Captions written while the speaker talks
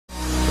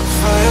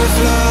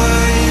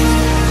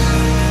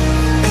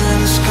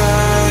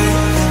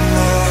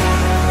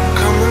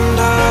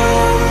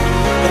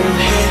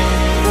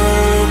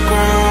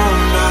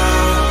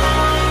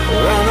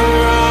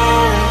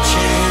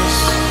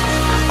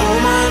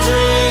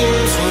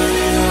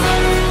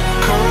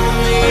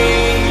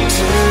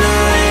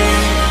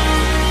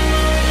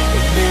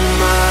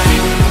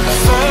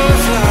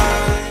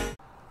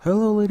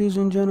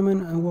ladies and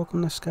gentlemen, and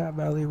welcome to Scott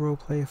Valley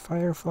Roleplay.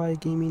 Firefly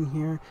Gaming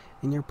here,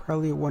 and you're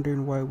probably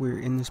wondering why we're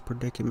in this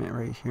predicament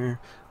right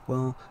here.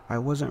 Well, I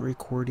wasn't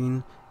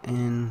recording,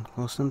 and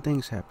well, some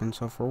things happened.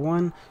 So for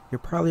one, you're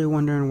probably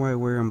wondering why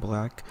we're in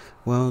black.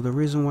 Well, the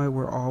reason why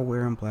we're all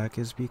wearing black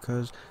is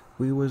because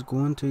we was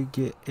going to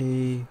get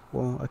a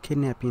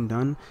kidnapping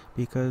done,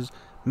 because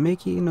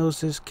Mickey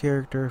knows this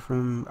character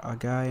from a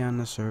guy on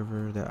the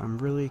server that I'm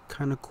really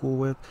kind of cool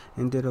with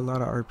and did a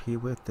lot of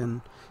RP with,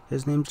 and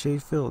his name's Jay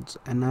Fields,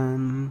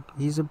 and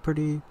he's a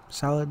pretty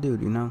solid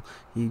dude, you know.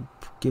 He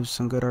gives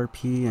some good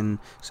RP, and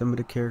some of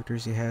the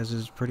characters he has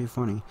is pretty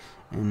funny.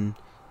 And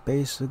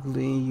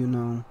basically, you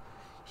know,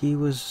 he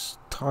was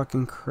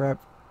talking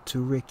crap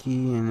to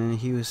Ricky, and then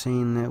he was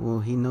saying that, well,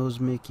 he knows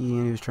Mickey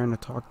and he was trying to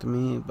talk to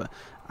me, but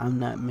I'm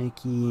not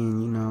Mickey,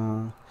 and you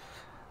know,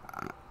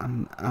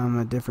 I'm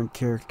a different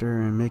character,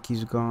 and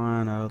Mickey's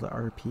gone out of the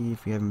RP.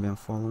 If you haven't been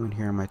following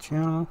here on my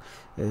channel,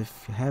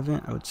 if you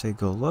haven't, I would say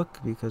go look,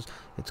 because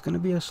it's gonna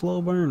be a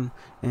slow burn,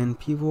 and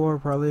people are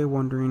probably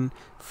wondering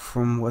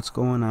from what's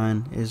going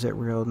on, is it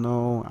real?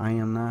 No, I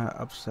am not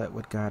upset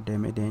with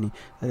goddammit Danny.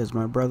 That is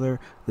my brother.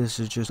 This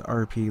is just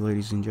RP,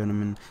 ladies and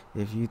gentlemen.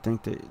 If you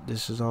think that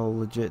this is all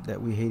legit,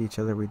 that we hate each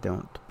other, we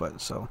don't. But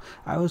so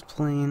I was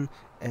playing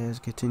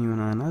as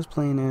I was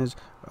playing as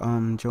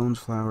Jones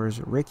Flowers.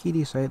 Ricky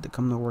decided to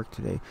come to work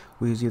today.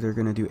 We was either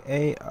gonna do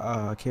a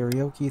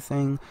karaoke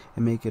thing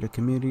and make it a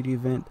community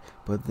event,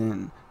 but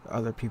then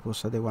other people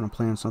said they want to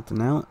plan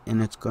something out,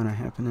 and it's gonna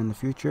happen in the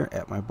future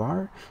at my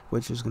bar,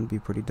 which is gonna be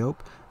pretty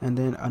dope. And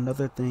then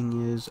another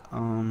thing is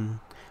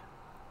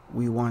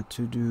we want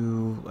to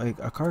do like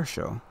a car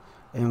show.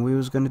 And we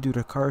was going to do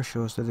the car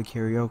show instead of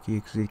karaoke,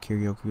 because the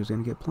karaoke was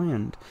going to get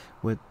planned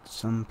with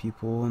some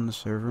people on the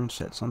server and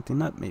set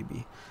something up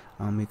maybe.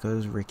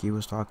 Because Ricky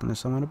was talking to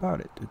someone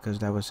about it, because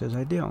that was his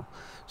ideal.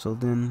 So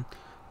then,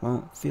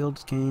 well,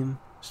 Fields came,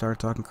 started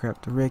talking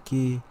crap to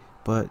Ricky,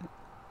 but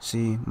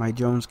see, my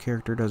Jones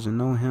character doesn't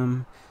know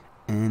him,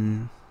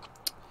 and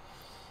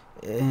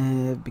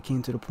it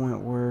became to the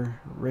point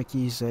where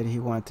Ricky said he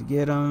wanted to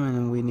get him,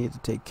 and we need to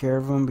take care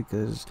of him,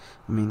 because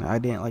I mean, I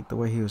didn't like the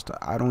way he was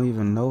I don't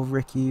even know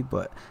Ricky,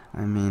 but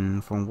I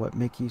mean, from what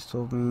Mickey's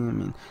told me, I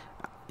mean,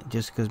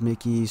 just because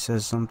Mickey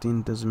says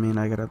something doesn't mean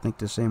I gotta think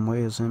the same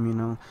way as him, you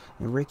know.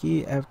 And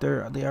Ricky,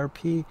 after the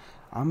RP,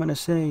 I'm gonna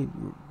say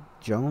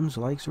Jones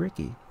likes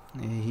Ricky.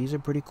 He's a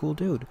pretty cool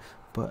dude.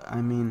 But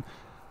I mean,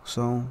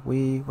 so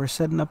we were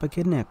setting up a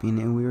kidnapping,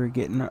 and we were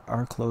getting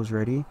our clothes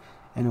ready,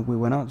 and we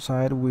went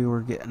outside. We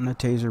were getting a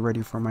taser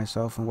ready for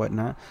myself and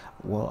whatnot.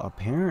 Well,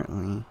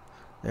 apparently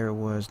there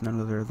was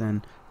none other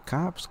than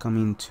cops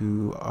coming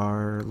to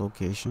our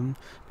location,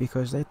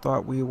 because they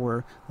thought we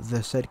were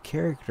the said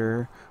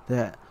character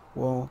that,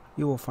 well,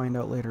 you will find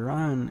out later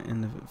on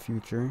in the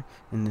future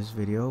in this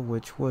video,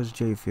 which was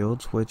Jay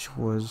Fields, which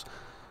was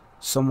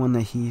someone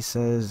that he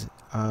says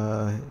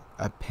a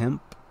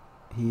pimp.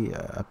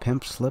 A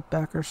pimp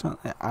slipback or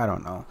something. I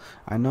don't know.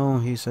 I know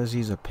he says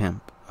he's a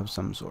pimp of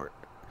some sort,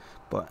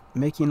 but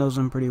Mickey knows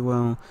him pretty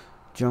well.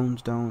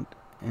 Jones don't,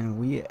 and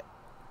we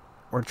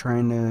are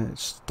trying to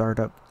start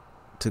up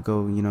to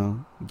go, you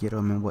know, get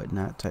him and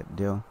whatnot type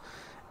deal.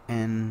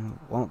 And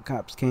well,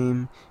 cops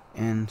came,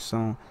 and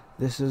so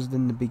this is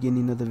then the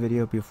beginning of the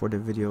video before the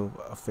video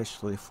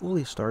officially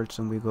fully starts,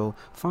 and we go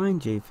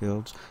find Jay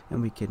Fields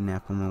and we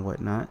kidnap him and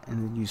whatnot,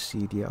 and then you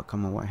see the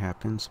outcome of what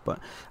happens. But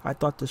I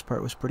thought this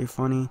part was pretty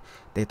funny.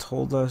 They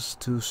told us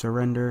to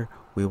surrender.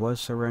 We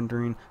was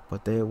surrendering,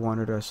 but they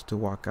wanted us to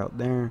walk out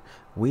there.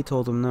 We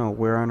told them no,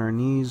 we're on our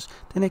knees.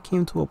 Then it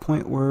came to a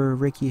point where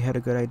Ricky had a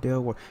good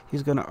idea where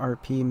he's gonna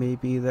RP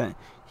maybe that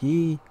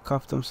he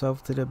cuffed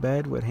himself to the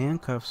bed with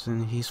handcuffs,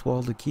 and he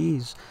swallowed the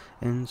keys.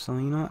 And so,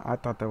 you know, I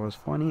thought that was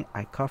funny.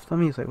 I cuffed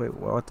him. He's like, wait,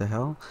 what the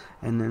hell?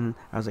 And then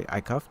I was like, I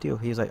cuffed you.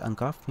 He's like,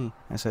 uncuff me.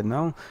 I said,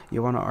 no,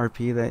 you want to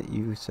RP that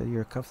you said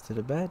you're cuffed to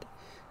the bed?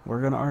 We're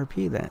gonna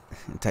RP that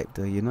type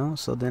deal, you know.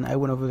 So then I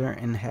went over there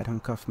and had him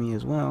cuff me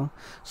as well.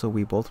 So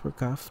we both were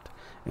cuffed,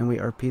 and we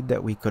RP'd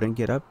that we couldn't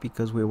get up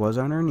because we was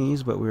on our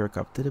knees, but we were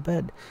cuffed to the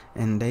bed.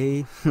 And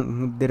they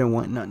didn't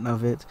want nothing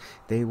of it.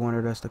 They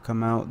wanted us to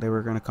come out. They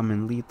were gonna come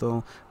in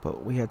lethal,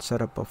 but we had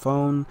set up a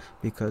phone,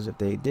 because if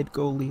they did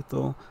go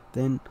lethal,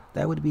 then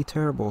that would be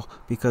terrible,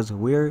 because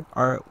we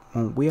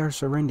are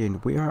surrendering.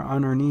 We are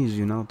on our knees,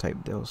 you know,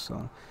 type deal.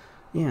 So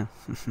yeah.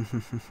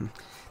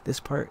 This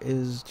part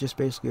is just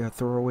basically a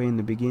throwaway in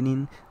the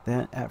beginning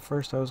that at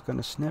first I was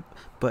gonna snip,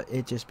 but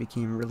it just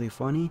became really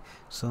funny.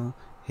 So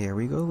here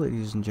we go,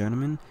 ladies and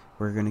gentlemen.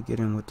 We're gonna get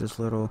in with this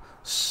little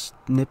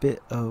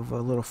snippet of a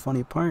little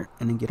funny part,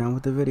 and then get on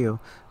with the video.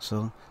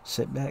 So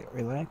sit back,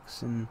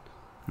 relax, and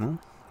well,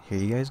 here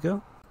you guys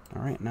go.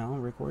 All right, now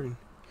I'm recording.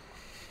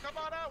 Come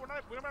on out.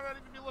 We might not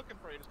even be looking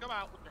for you. Just come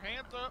out with your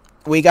hands up.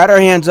 We got our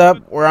hands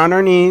up. We're on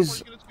our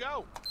knees. Let's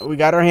go. We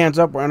got our hands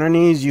up. We're on our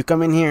knees. You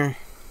come in here.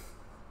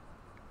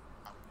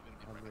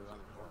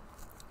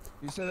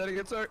 You say that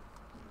again, sir?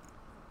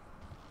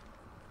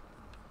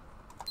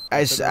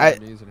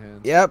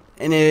 Yep.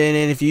 And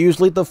if you use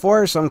lethal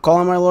force, I'm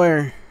calling my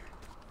lawyer.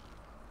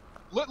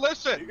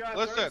 Listen, You got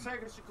 30 listen.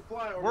 seconds to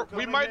comply or We're, we're we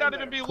coming might in not there.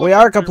 even be. We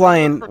are looking for you.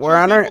 complying. For We're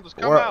two on our people, just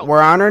come out.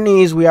 we're on our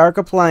knees. We are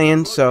complying.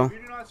 Look, So if you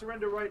do not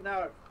surrender right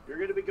now, you're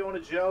going to be going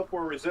to jail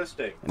for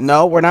resisting.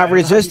 no, we're not Okay?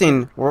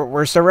 resisting.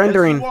 We're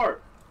surrendering. Yes,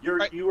 you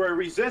are. You are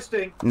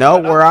resisting. No,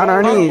 by not we're on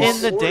our following knees. all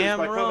In the orders damn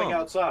by coming room.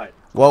 outside.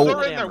 Well,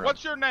 Surrender.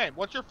 What's your name?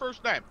 What's your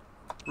first name?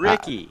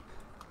 Ricky.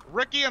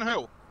 Ricky and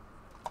who?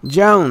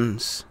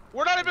 Jones.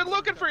 We're not even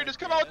looking for you. Just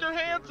come out with your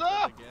hands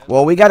up.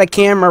 Well, we got a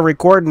camera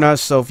recording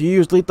us, so if you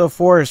use lethal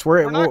force,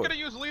 We're not going to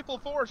use lethal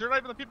force. You're not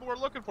even the people we're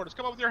looking for. Just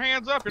come out with your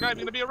hands up. You're not even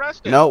going to be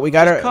arrested. No, we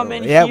got Just come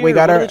in Yeah, here. we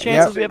got What are our. the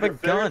chances Yep. we have a You're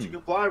failure to gun?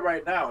 comply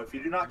right now. If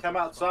you do not come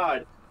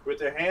outside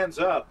with your hands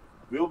up,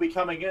 we will be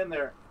coming in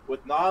there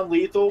with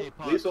non-lethal,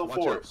 lethal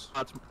force.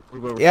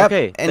 Yep.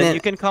 Okay, and then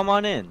you can come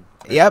on in.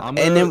 Yep. I'm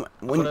And then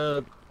I'm when.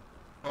 gonna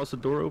toss the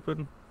door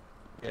open.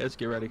 Yeah, let's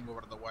get ready. Move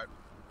over to the white.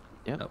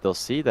 Yep, they'll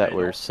see that Hey,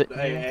 we're don't- sitting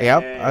hey, here. hey,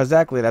 Yep. hey,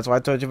 Exactly. That's why I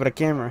told you about a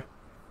camera.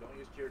 don't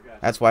use tear gas.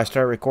 That's why I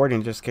started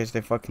recording, just in case they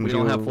fucking We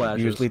don't have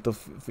flashes. use lethal.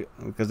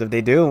 Because if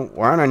they do,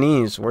 we're on our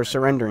knees. We're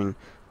surrendering.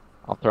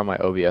 I'll throw my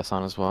OBS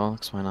on as well,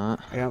 because why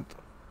not? Yep.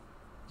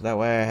 That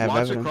way I have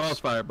Watch evidence. the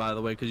crossfire, by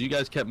the way, because you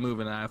guys kept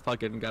moving and I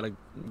fucking got a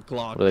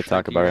Glock. What do they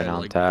talk shaking about right head now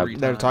on like tab? 3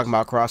 They're times. talking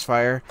about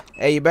crossfire.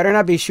 Hey, you better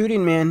not be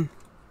shooting, man.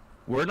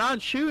 We're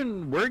not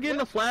shooting. We're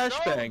getting a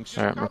flashbangs.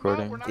 Alright, I'm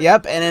recording.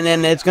 Yep, and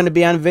then it's gonna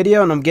be on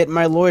video, and I'm getting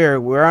my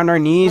lawyer. We're on our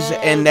knees, Bro,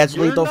 and that's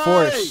you're lethal not-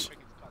 force.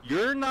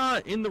 You're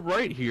not in the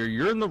right here.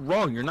 You're in the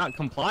wrong. You're not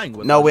complying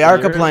with No, us. we are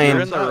You're- complying.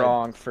 You're in the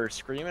wrong for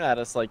screaming at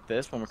us like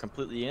this when we're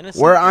completely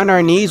innocent. We're on You're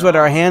our knees with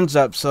our wrong. hands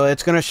up, so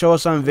it's gonna show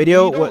us on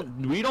video.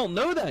 We don't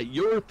know that.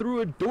 You're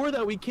through a door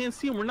that we can't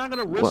see, and we're not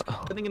gonna risk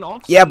What? sending an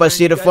officer. Yeah, in but there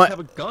see, and the you fun- guys have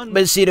a gun.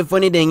 But see, the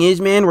funny thing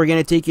is, man, we're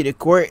gonna take you to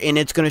court, and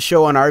it's gonna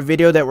show on our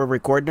video that we're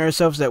recording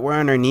ourselves that we're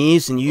on our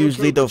knees and use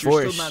Okay, lethal but you're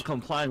force. still not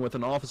complying with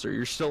an officer.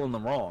 You're still in the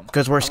wrong.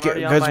 Because we're I'm scared.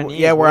 already on my Because knees.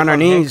 yeah, we're What on if our I'm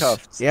knees.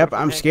 handcuffed? Yep, What if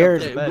I'm I'm handcuffed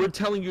scared. to the bed? We're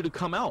telling you to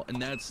come out,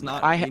 and that's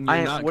not. I and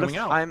you're not what coming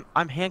if out.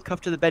 I'm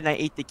handcuffed to the bed and I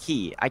ate the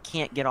key? I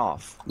can't get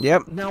off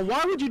Yep. Now,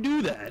 why would you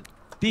do that?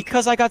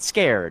 because I got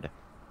scared.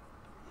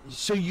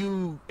 So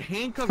you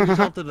handcuff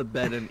yourself to the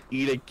bed and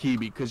eat a key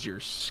because you're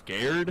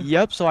scared?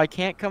 Yep, so I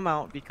can't come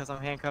out because I'm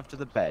handcuffed to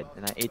the bed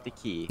and I ate the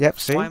key. Yep.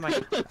 See. Why am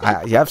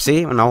I? Yep.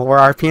 See. No, we're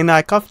RP and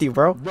I cuffed you,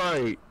 bro.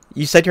 Right.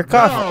 You said you're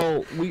cuffed.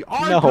 No, we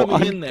are No, coming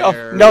I'm in cuffed.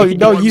 there. No,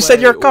 no, one you said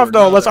way you're or cuffed,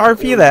 though. Let's another.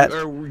 RP that.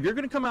 Or you're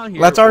gonna come out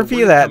here. Let's or we're RP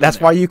gonna that. come That's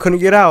in why there. you couldn't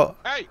get out.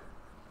 Hey,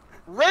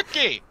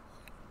 Ricky.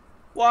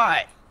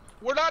 Why?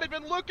 We're not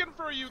even looking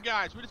for you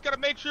guys. We just gotta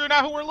make sure you're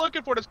not who we're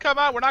looking for. Just come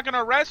out. We're not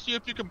gonna arrest you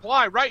if you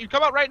comply, right? You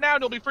come out right now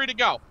and you'll be free to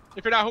go.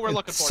 If you're not who we're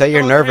looking for. Say Just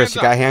you're come out with your nervous.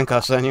 You hands got up.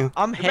 handcuffs on you.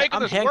 I'm You're making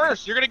this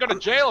worse. You're gonna go to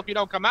jail if you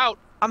don't come out.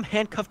 I'm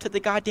handcuffed to the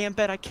goddamn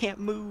bed. I can't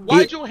move.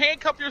 Why'd you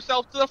handcuff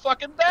yourself to the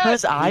fucking bed?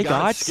 Because I You got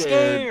got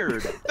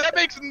scared. scared. That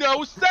makes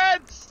no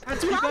sense.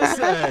 That's what I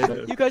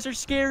said. You guys are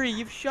scary.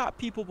 You've shot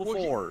people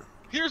before.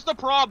 Here's the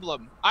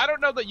problem. I don't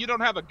know that you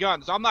don't have a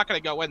gun, so I'm not gonna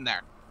go in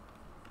there.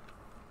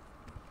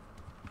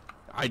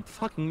 I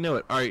fucking know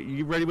it. All right,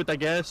 you ready with that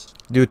gas?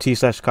 Do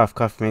T/cuff.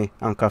 Cuff me.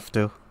 I'm cuffed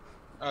too.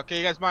 Okay,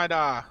 you guys mind?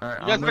 right, You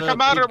guys I'm gonna gonna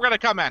come out or keep- we're gonna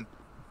come in?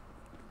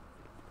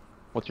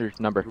 What's your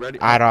number? You ready?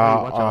 I don't-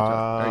 Hey, watch out, watch out.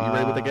 All right, you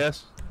ready with the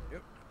gas?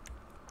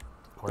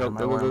 Where am I?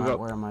 go, Where go, am I? go.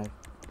 Where am I?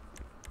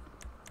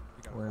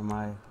 Where am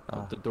I?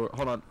 Out the door.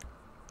 Hold on.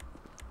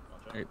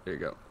 Right, there you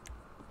go.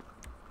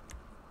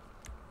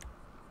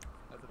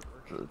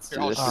 Let's Here,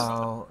 do I'll this. shoot.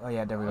 Oh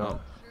yeah, there we Oh, go.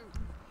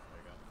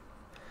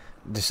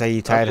 Just say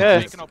you tied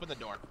Okay. You can open the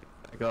door.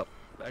 back up.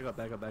 Back up,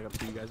 back up, back up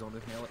so you guys don't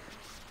inhale it.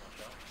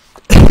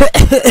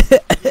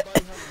 it.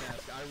 Everybody has a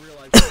mask. I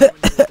realize you're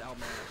coming here without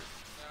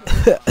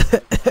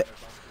masks.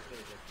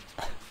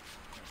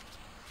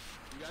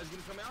 You guys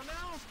gonna come out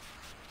now?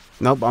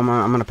 Nope. I'm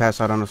gonna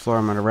pass out on the floor.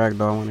 I'm gonna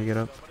ragdoll when I get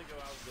up.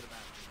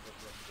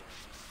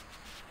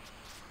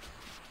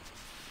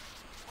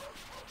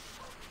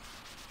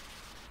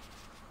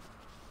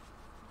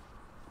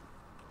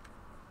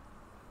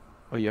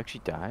 Oh, you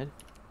actually died?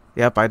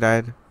 Yep, I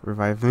died.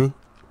 Revive me.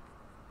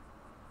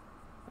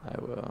 I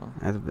will.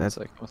 That's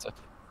like, what's that?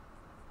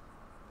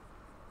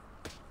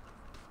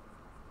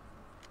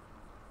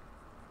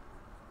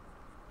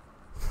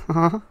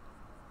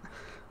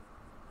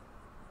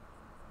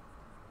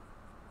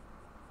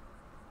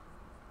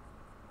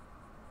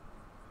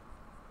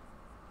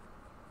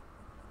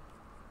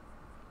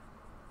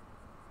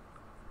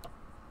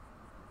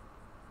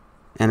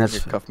 and Here, it's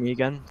cuff me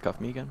again. Cuff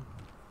me again.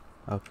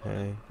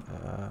 okay.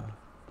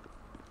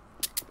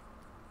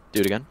 Do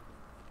it again.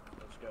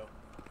 Let's go.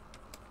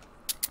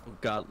 Oh,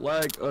 God,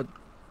 leg.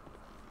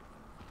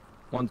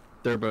 One,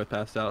 they're both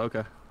passed out.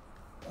 Okay.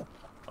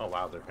 Oh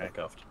wow, they're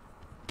handcuffed.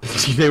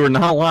 They were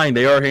not lying.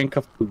 They are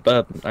handcuffed to the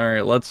bed. All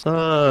right, let's.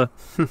 Go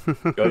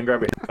ahead and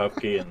grab your cuff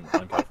key and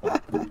uncuff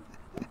one.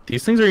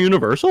 These things are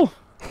universal.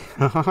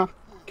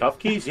 Cuff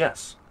keys,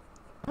 yes.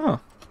 Huh.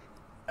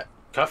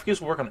 Cuff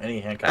keys will work on any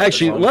handcuff.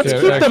 Actually, as long let's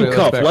as- keep actually, them let's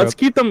cuffed. back Let's up.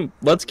 keep them.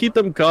 Let's keep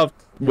them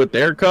cuffed with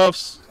their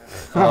cuffs.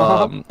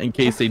 in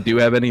case they do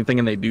have anything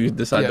and they do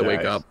decide to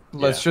wake up.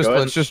 Let's Yeah, go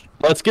ahead just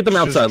Let's get them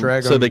outside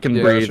drag so 'em. they can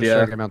Yeah, breathe. let's just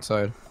drag them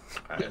outside.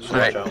 Alright,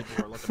 Alright. People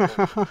we're looking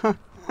for.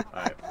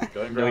 Alright,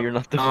 go and No, grab. you're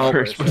not the Oh,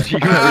 first. Alright,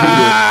 You're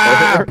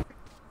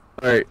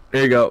All right,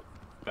 there you go.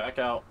 back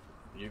out.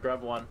 You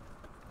grab one.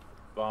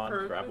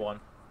 Vaughn, grab one.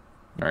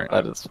 All right,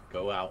 That is.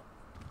 Go out.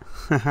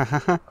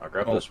 I'll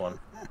grab Oh. this one.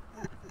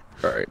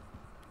 all right.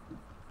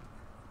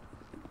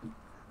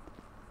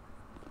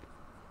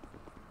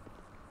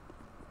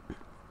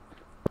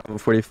 Bravo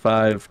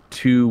 45,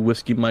 2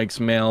 Whiskey Mike's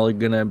male are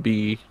gonna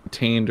be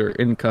detained or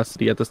in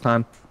custody at this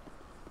time.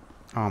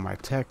 Oh, my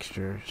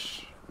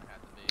textures.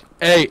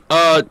 Hey,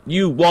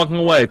 you walking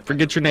away.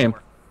 Forget your name.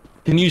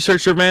 Can you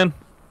search your van?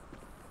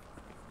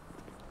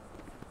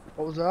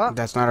 What was that?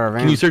 That's not our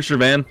van. Can you search your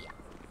van?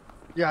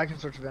 Yeah, I can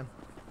search the van.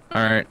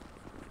 All right.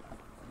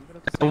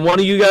 And one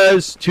of you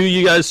guys, 2 of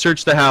you guys,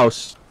 search the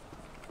house.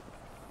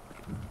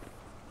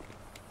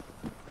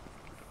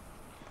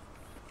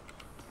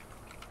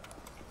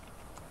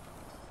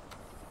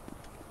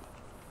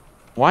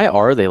 Why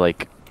are they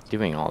like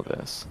doing all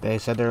this? They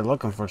said they're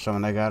looking for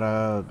someone. They got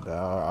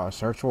a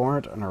search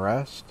warrant, an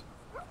arrest.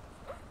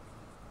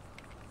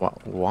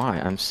 Why?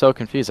 I'm so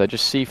confused. I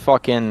just see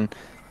fucking.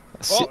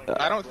 Well,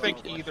 I don't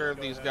think either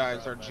of these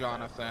guys are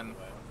Jonathan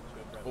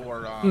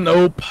or.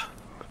 Nope.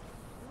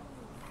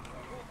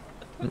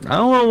 I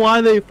don't know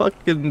why they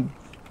fucking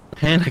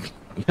panicked.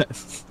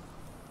 Yes.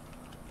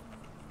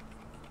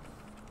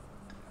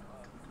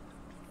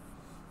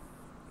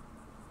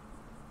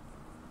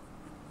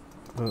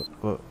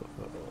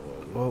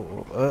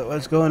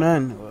 What's going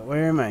on?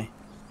 Where am I?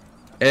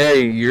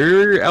 Hey,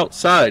 you're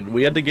outside.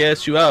 We had to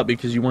gas you out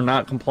because you were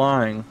not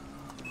complying.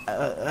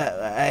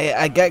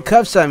 I got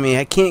cuffs on me.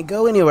 I can't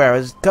go anywhere. I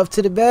was cuffed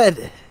to the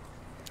bed.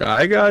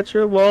 I got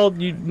you. Well,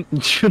 you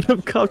should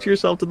have cuffed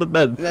yourself to the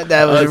bed.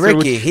 That was so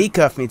Ricky. He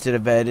cuffed me to the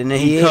bed, and then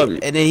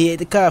he ate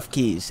the cuff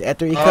keys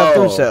after he cuffed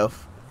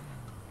himself.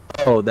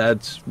 Oh,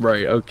 that's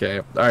right. Okay.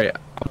 All right.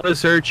 I'm gonna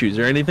search you. Is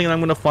there anything I'm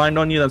gonna find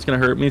on you that's gonna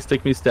hurt me,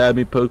 stick me, stab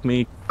me, poke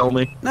me, kill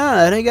me? No,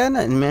 I ain't got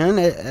nothing, man.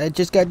 I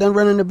just got done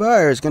running the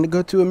bar. I was gonna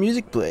go to a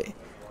music play.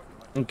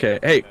 Okay.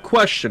 Hey,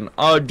 question.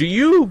 Do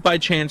you by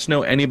chance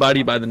know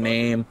anybody by the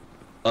name?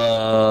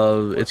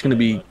 It's gonna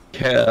be.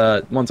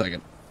 One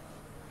second.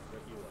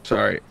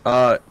 Sorry.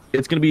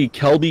 It's gonna be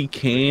Kelby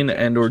Kane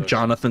and or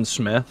Jonathan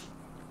Smith.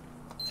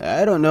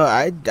 I don't know.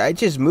 I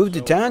just moved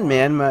to town,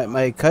 man.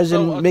 My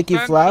cousin So, Mickey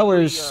essentially,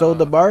 Flowers sold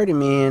the bar to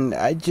me, and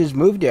I just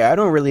moved here. I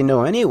don't really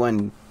know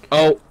anyone.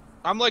 Oh,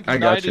 I'm like I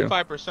got you.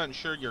 95%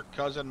 sure your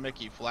cousin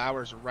Mickey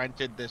Flowers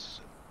rented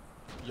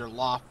your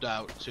loft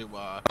out to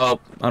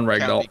on Ragdoll.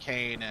 Kelly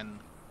Kane and.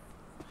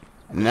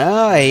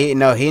 He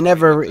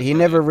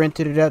never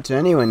rented it out to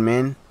anyone,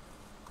 man.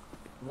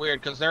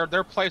 Weird, because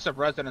their place of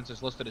residence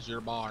is listed as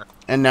your bar.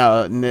 And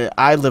no,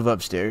 I live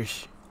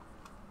upstairs.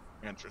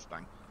 Interesting.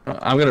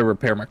 I'm gonna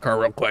repair my car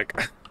real quick.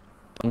 I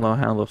don't know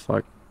how the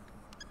fuck.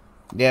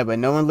 Yeah, but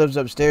no one lives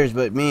upstairs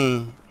but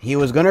me. He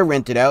was gonna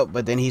rent it out,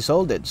 but then he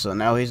sold it, so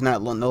now he's no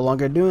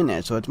longer doing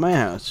that. So it's my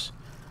house.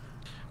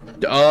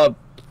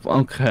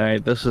 Okay,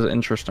 this is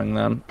interesting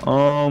then.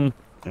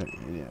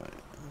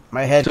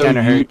 My head So kind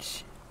of you-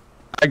 hurts.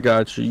 I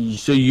got you.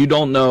 So you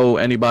don't know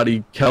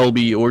anybody,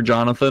 Kelby or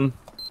Jonathan?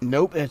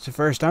 Nope, it's the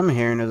first time I'm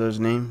hearing of those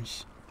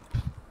names.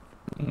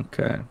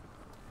 Okay.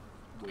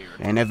 Weird.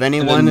 And if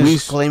anyone we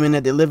is claiming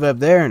that they live up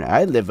there, and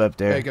I live up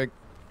there. Hey,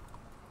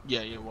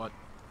 Yeah, what?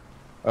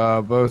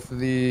 both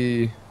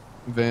the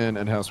van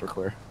and house were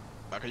clear.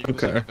 Okay, you can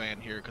Okay. see the van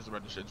here because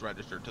it's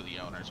registered to the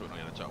owner, so we don't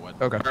get to tow it.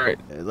 Okay. All right.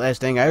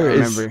 Last thing I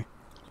remember.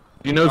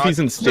 Do you know if he's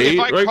in So if state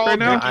I right call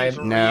now? Mickey's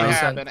No.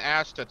 rehab and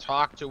asked to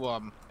talk to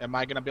him, am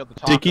I gonna be able to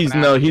talk to Dickie's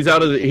him? no, he's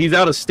out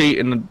of state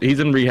and he's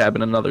in rehab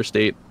in another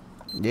state,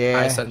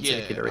 Yeah. I sent Yeah.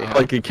 Dickie to rehab.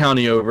 like a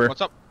county over.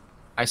 What's up?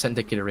 I sent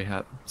Dickie to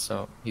rehab,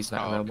 so he's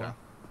not Oh, available.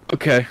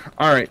 okay. Okay.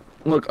 All right.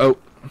 Look. Oh,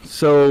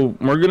 so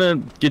we're gonna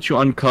get you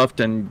uncuffed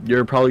and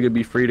you're probably gonna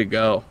be free to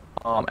go.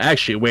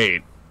 Actually,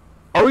 wait.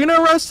 Are we gonna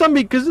arrest them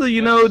because of,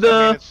 you know, I mean,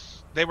 the?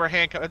 they were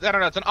handcuffed. I don't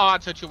know. It's an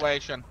odd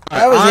situation.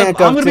 I was I'm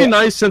handcuffed gonna be too.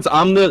 nice since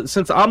I'm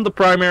the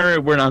primary.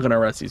 We're not gonna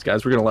arrest these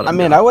guys. We're gonna let them. I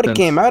mean, go. I would have Since-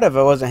 came out if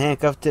I wasn't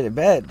handcuffed to the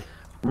bed.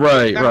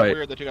 Right. It's kinda Right.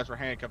 weird that you guys were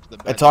handcuffed to the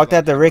bed. I talked It's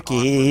after like Ricky.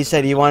 awkward He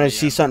said he wanted to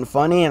see yeah. something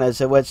funny, and I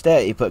said, "What's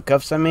that?" He put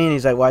cuffs on me, and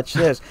he's like, "Watch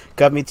this."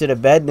 Cuffed me to the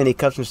bed, and then he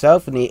cuffs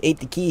himself, and he ate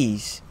the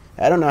keys.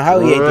 I don't know how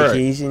he ate the Right.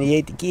 keys, and he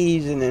ate the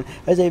keys, and then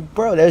I said,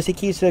 "Bro, that was the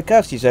keys to the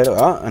cuffs." He said,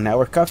 "Oh, and now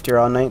we're cuffed here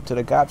all night till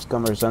the cops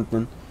come or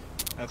something."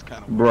 That's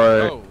kind of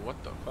Right. Oh,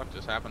 what the fuck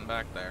just happened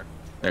back there?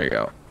 There you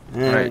go.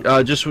 Yeah. All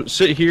right. Just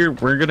sit here.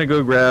 We're gonna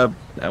go grab.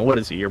 What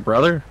is he? Your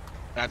brother?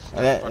 That's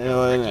That- fucking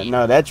Ricky.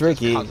 no, that's It's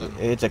his Ricky. cousin.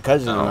 It's a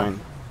cousin of Oh. mine.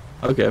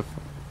 Okay.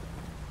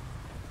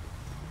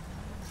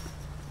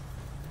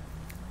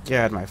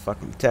 God, my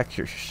fucking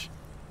textures.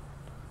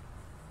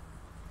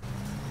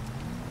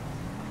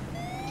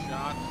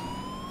 Shots.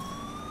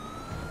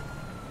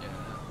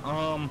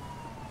 Oh.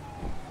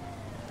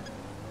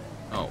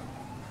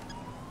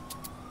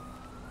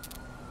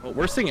 Well,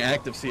 we're seeing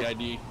active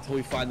CID until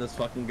we find this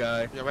fucking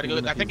guy. Yeah, ready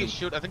to go. I think he's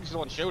shooting. I think he's the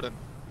one shooting.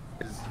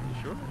 Is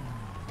he sure?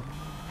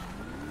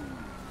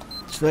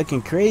 It's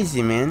fucking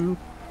crazy, man.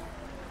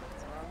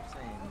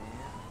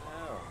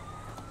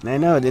 I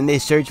know. Didn't they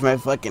search my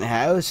fucking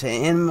house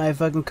and my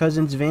fucking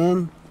cousin's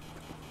van?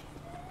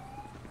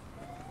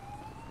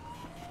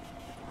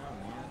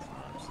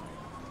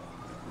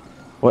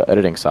 What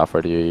editing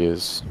software do you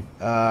use?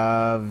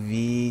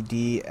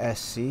 VDSC.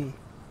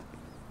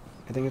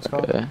 I think it's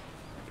called. Okay.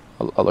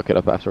 I'll look it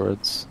up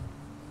afterwards.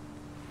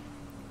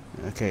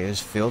 Okay,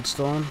 is Field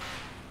still on?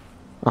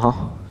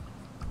 Uh-huh.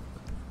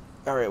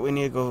 Alright, we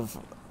need to go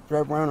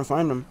drive around and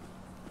find him.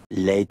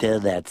 Later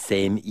that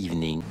same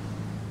evening.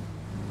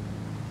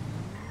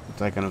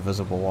 It's like an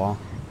invisible wall.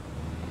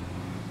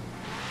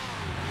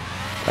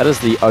 That is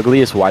the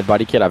ugliest wide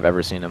body kit I've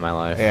ever seen in my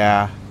life.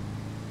 Yeah.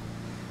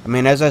 I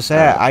mean, as I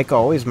said, I could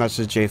always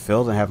message Jay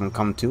Field and have him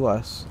come to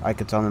us. I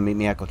could tell him to meet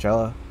me at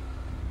Coachella.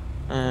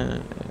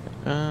 And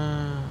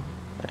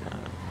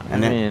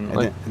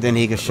then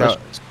he could show.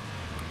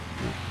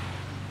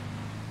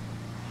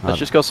 Let's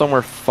just go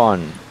somewhere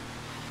fun.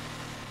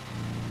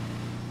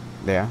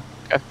 Yeah.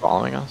 Guy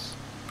following us?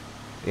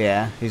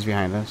 Yeah, he's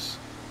behind us.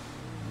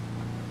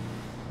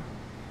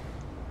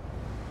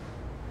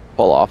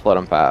 Pull off, let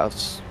him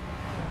pass.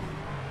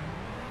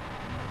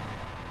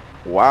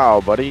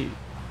 Wow, buddy.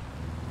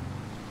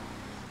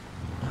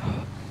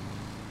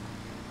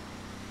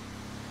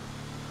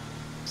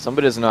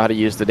 Somebody doesn't know how to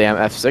use the damn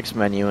F6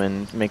 menu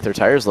and make their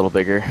tires a little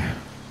bigger.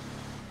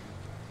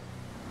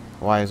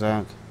 Why is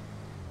that?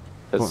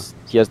 Because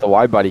he has the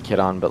wide body kit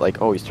on, but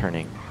like, oh, he's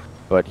turning.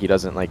 But he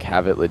doesn't like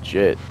have it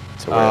legit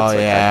to where it's like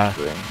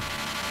actually.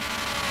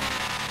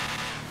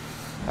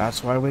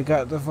 That's why we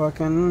got the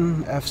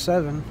fucking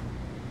F7.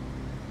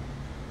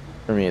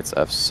 For me, it's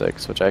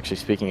F6, which actually,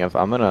 speaking of,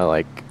 I'm gonna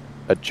like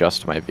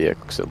adjust my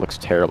vehicle because it looks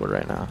terrible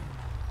right now.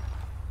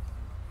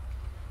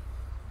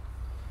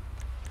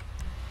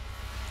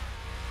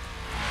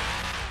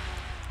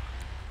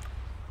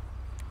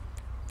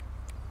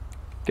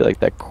 Get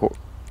like that,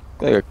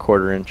 like a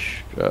 1/4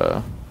 inch.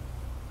 There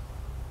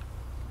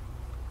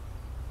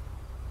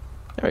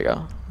we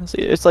go. See,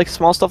 it's like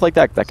small stuff like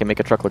that that can make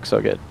a truck look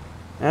so good.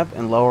 Yep,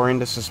 and lowering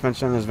the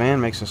suspension in his van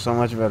makes it so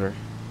much better.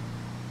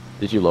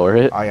 Did you lower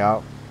it?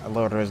 I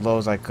lowered it as low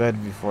as I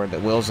could before the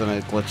wheels and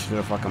it glitched through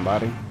the fucking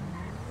body.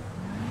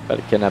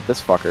 Gotta kidnap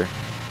this fucker.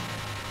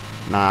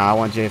 Nah, I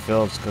want Jay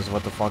Fields because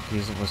what the fuck he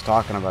was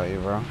talking about you,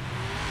 bro.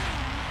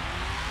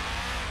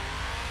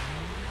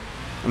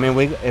 I mean,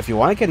 if you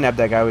want to kidnap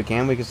that guy, we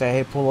can. We can say,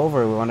 hey, pull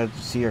over. We want to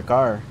see your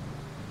car.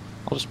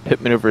 I'll just pit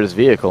maneuver his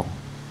vehicle.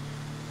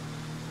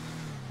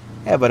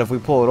 Yeah, but if we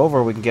pull it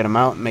over, we can get him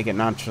out and make it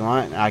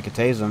nonchalant. I could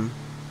tase him.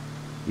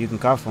 You can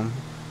cuff him.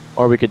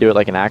 Or we could do it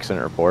like an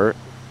accident report.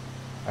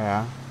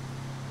 Yeah.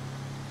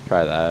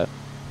 Try that.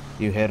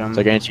 You hit him. So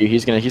I guarantee you,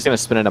 he's gonna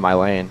spin into my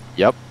lane.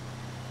 Yep.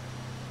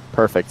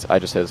 Perfect. I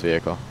just hit his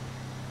vehicle.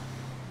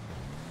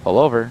 Pull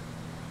over.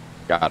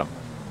 Got him.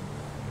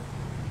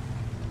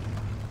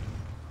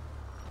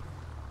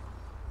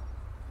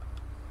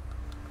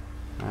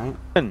 Alright.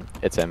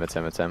 It's him. It's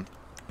him. It's him.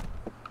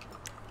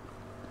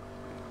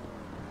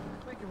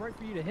 Make it right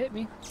for you to hit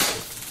me.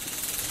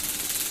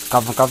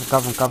 Cuff him, cuff him,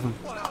 cuff him, cuff him.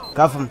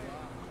 Cuff him.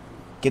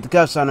 Get the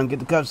cuffs on him, get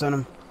the cuffs on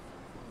him.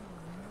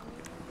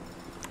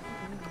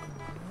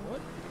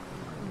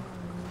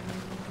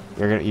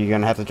 You're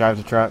gonna have to drive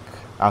the truck.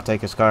 I'll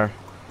take his car.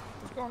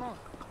 What's going on?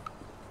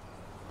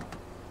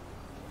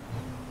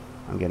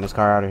 I'm getting his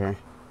car out of here.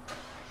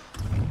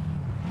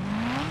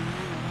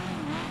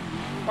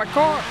 My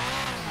car!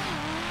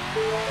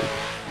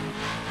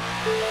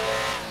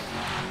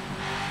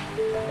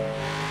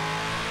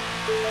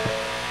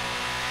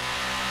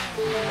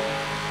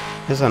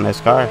 This is a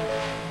nice car.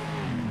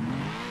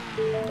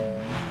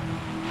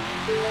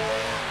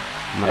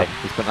 Hey,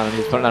 he's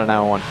putting on an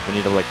hour one. We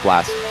need to like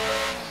blast.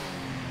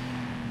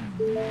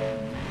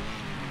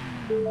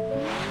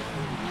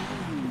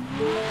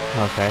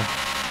 Okay.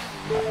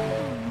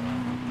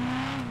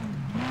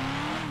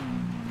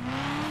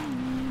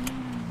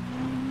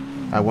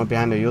 I went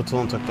behind the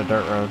U-Tool and took the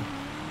dirt road.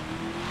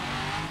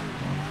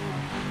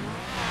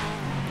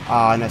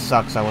 Ah, and it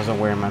sucks I wasn't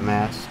wearing my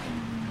mask.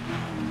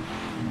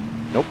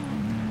 Nope.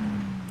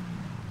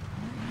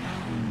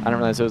 I didn't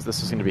realize this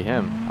was going to be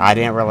him. I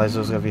didn't realize it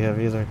was going to be him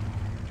either.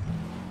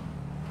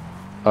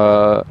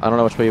 I don't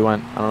know which way you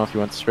went. I don't know if you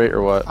went straight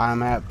or what.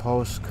 I'm at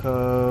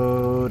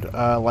postcode,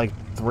 like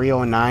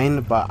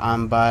 309, but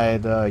I'm by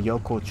the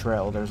Yoko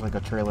Trail. There's like a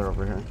trailer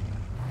over here.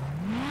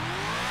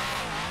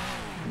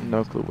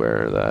 No clue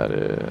where that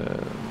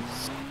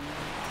is.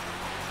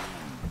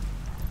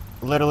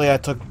 Literally,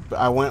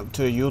 I went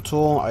to a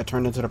U-Tool, I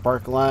turned into the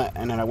parking lot,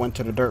 and then I went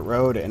to the dirt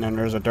road, and then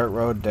there's a dirt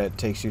road that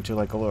takes you to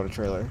like a little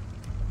trailer.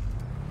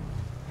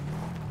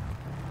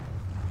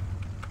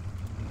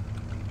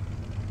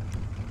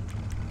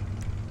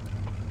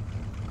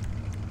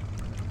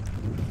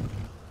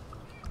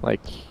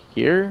 Like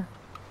here?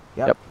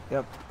 Yep.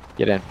 Yep.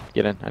 Get in.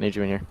 Get in. I need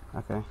you in here.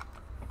 Okay.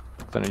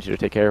 I need you to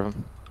take care of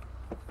him.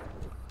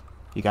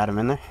 You got him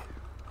in there?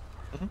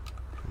 Mhm.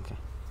 Okay.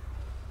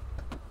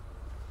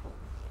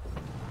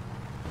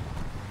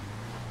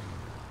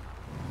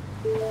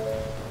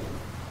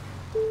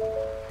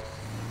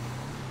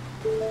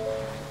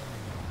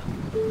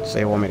 So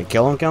you want me to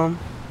kill him? Kill him?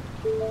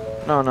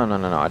 No, no, no,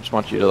 no, no. I just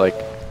want you to, like,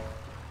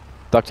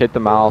 duct tape the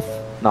mouth,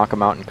 knock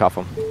him out, and cuff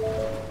him.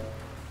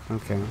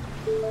 Okay.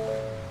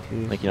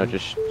 Like, you know,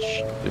 just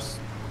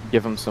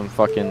give him some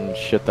fucking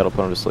shit that'll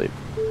put him to sleep.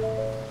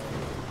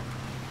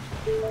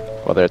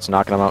 Whether it's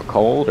knocking him out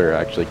cold or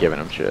actually giving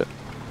him shit.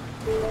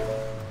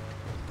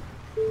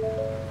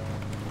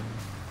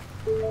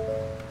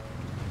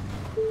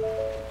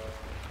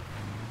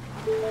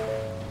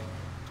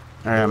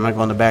 Alright, I'm gonna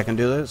go in the back and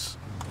do this.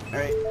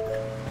 Alright.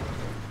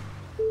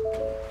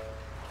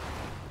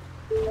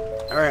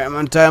 Alright, I'm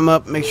gonna tie him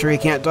up, make sure he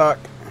can't talk.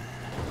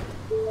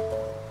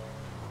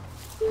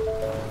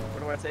 Where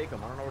do I take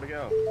him? I don't know where to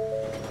go.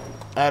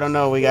 I don't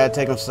know, we gotta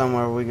take him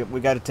somewhere.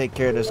 We gotta take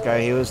care of this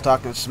guy. He was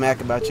talking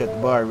smack about you at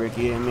the bar,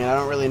 Ricky. I mean, I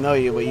don't really know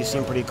you, but you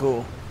seem pretty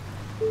cool.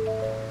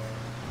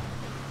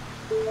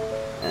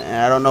 And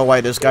I don't know why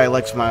this guy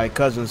likes my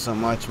cousin so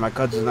much. My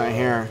cousin's not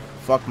here.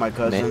 Fuck my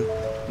cousin.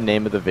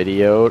 Name of the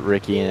video: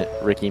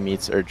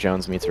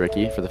 Jones meets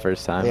Ricky for the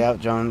first time. Yep,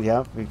 John.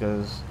 Yep,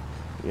 because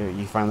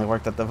you finally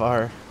worked at the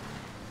bar.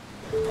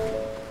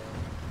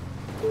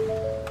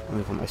 Let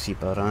me put my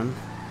seatbelt on.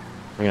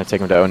 We're gonna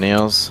take him to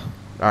O'Neill's.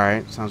 All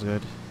right, sounds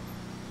good.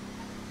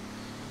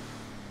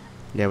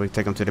 Yeah, we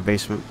take him to the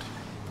basement.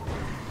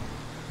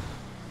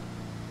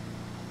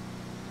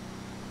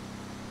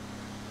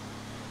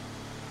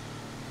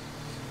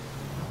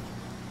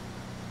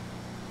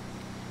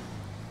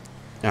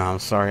 Oh, I'm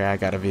sorry, I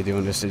gotta be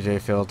doing this to J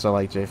Fields. I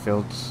like J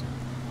Fields.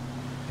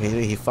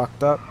 He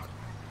fucked up.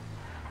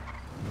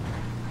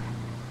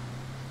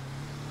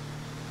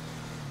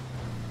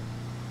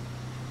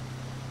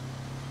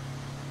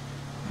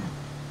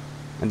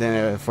 And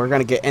then if we're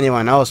gonna get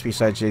anyone else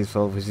besides J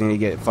Fields, we need to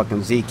get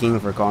fucking Z King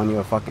for calling you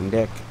a fucking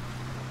dick.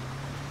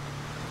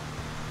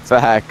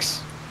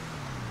 Facts.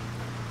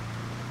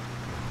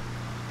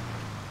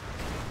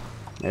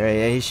 Alright,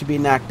 yeah, he should be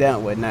knocked out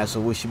and whatnot, so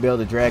we should be able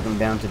to drag him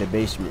down to the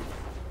basement.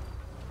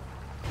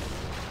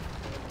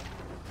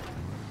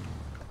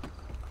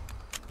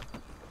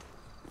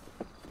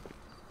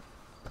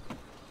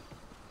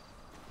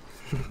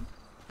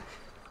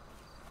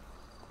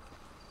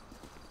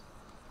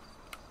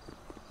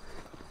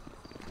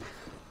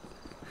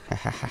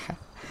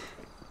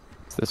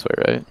 It's this way,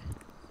 right?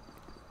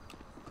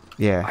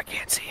 Yeah. I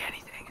can't see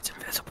anything. It's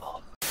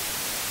invisible.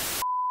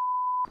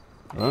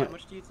 Hey, how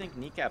much do you think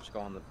kneecaps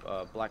go on the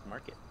black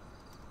market?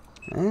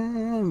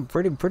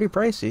 Pretty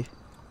pricey. I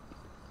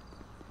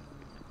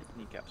think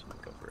kneecaps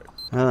might go for it.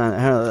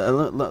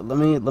 Hold on,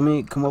 let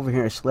me come over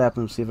here and slap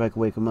him, see if I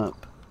can wake him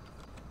up.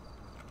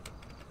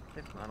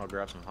 Okay, I'll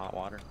grab some hot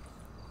water.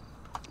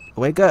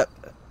 Wake up!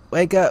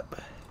 Wake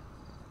up!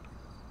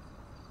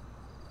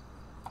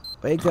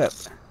 Wake up!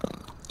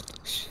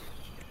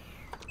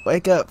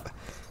 Wake up!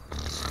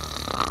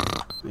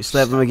 We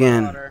slap him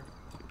again. Water.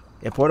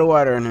 Yeah, pour the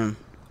water on him.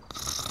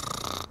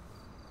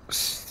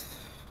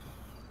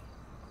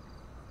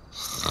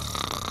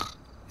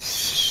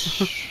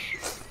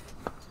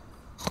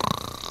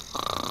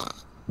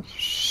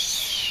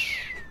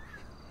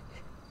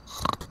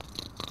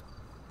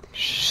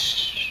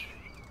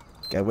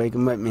 Gotta wake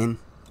him up, man.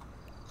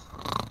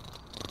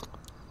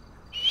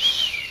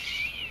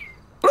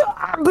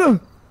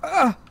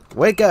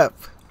 Wake up!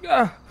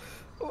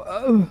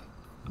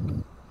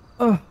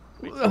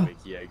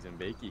 Wakey, eggs, and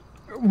bakey.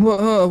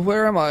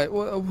 Where am I?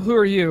 Who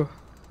are you?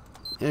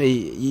 Hey,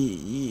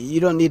 you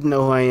don't need to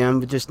know who I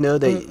am, but just know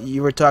that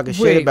you were talking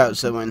shit wait. about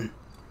someone.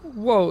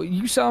 Whoa,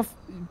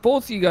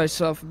 both of you guys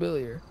sound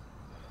familiar.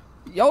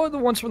 Y'all are the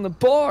ones from the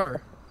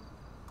bar.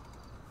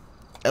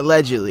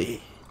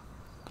 Allegedly.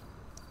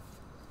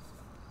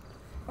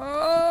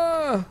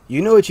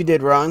 You know what you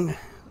did wrong.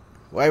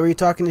 Why were you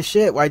talking to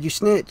shit? Why'd you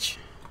snitch?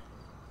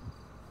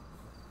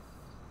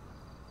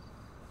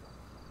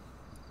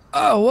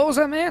 Oh, what was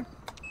that, man?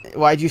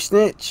 Why'd you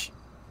snitch?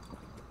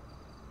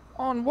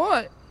 On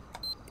what?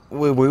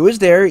 We was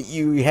there.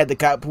 You had the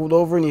cop pulled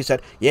over, and you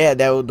said, "Yeah,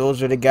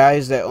 those are the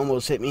guys that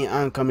almost hit me in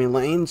oncoming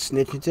lane,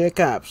 snitching to the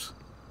cops."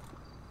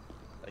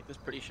 Like this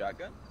pretty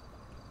shotgun?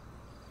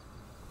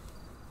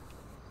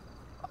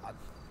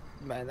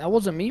 Man, that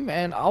wasn't me,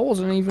 man. I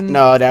wasn't even.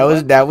 No, that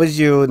was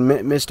you,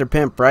 Mr.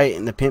 Pimp, right?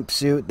 In the pimp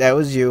suit. That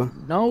was you.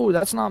 No,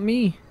 that's not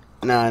me.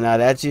 No,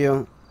 that's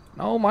you.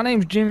 No, my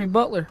name's Jimmy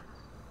Butler.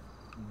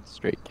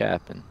 Straight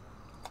capping.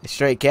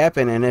 Straight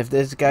capping, and if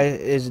this guy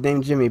is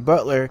named Jimmy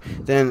Butler,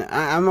 then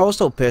I'm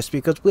also pissed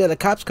because we had the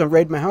cops come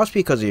raid my house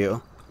because of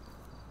you.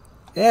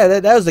 Yeah,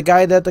 that was the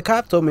guy that the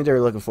cop told me they were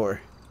looking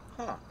for.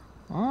 Huh.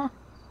 Huh?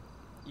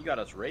 You got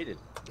us raided.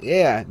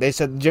 Yeah, they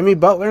said Jimmy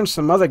Butler and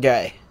some other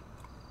guy.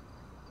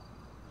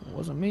 It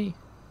wasn't me.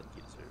 I think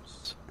he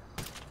deserves.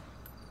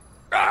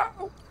 Yeah,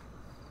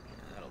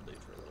 that'll do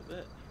for a little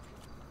bit.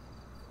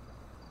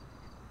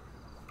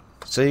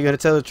 So you gonna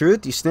tell the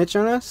truth? You snitch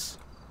on us?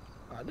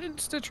 I didn't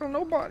stitch on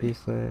nobody.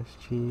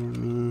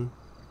 P/GME.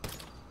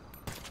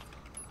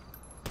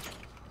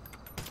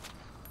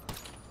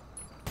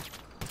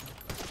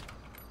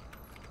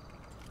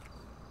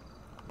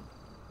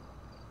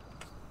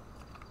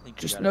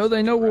 Just know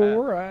they know where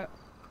we're at.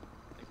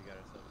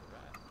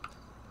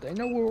 They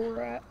know where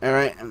we're at. All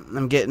right,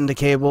 I'm getting the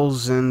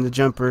cables and the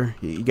jumper.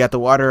 You got the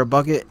water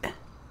bucket?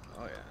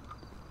 Oh yeah.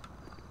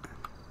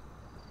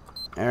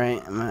 All right,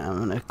 I'm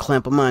gonna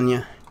clamp them on you.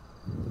 I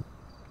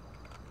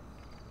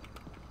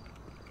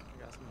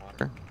got some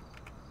water.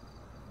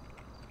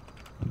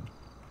 A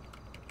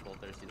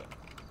little thirsty though.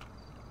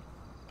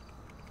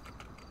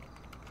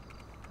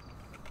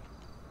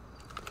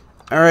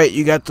 All right,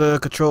 you got the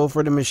control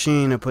for the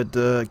machine. I put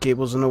the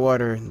cables in the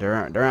water. They're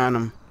on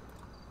them.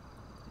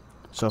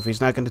 So if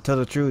he's not going to tell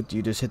the truth,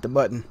 you just hit the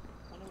button.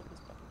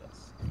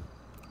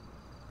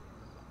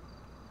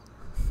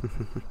 I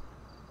wonder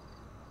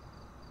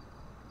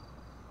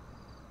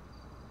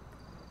what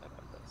this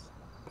button does.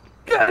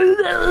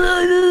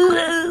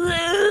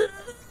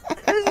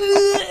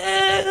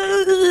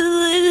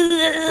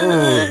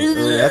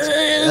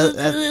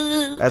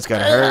 Ooh, that's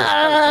gotta hurt.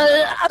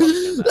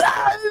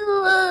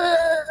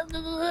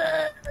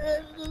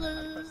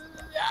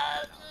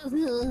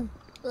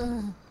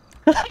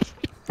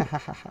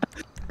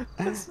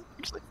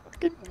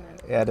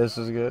 Yeah, this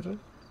is good. You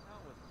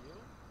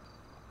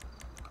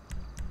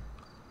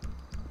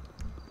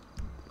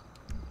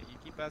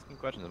keep asking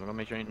questions. I'm gonna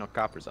make sure ain't no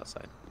coppers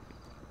outside.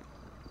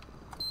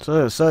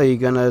 So you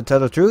gonna tell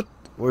the truth?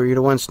 Were you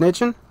the one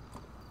snitching?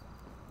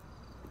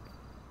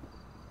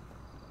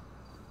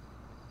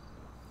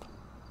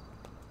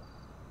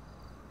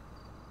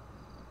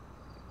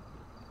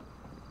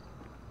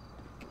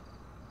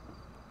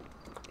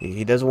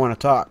 He doesn't want to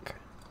talk.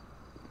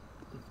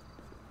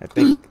 I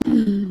think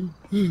you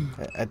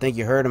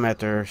heard him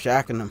after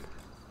shacking him.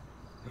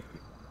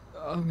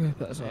 Okay,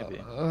 pass out.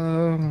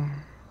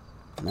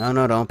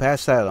 No, don't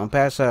pass out. Don't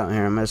pass out.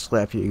 Here, I'm gonna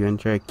slap you. You're gonna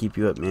try to keep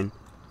you up, man.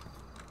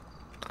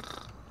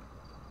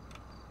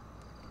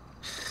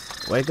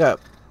 Wake up,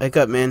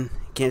 man. You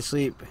can't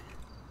sleep.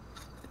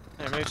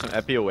 Hey, maybe some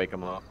epi will wake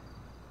him up.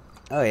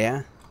 Oh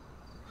yeah.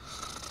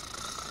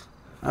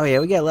 Oh yeah,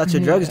 we got lots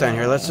of drugs down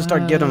here. Let's just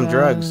start getting them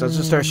drugs. Let's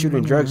just start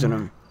shooting drugs in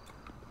them.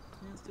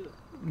 Let's do it.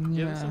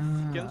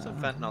 Give him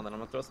some fentanyl, then I'm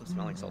gonna throw some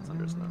smelling salts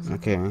under his nose.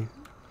 Okay. I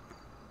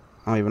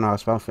don't even know how to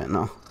spell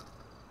fentanyl.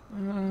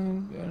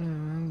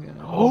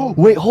 Oh,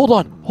 wait, hold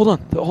on.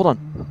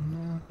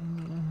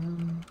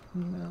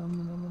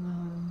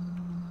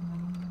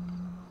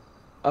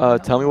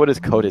 Tell me what his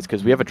code is,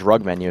 because we have a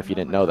drug menu if you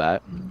didn't know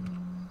that.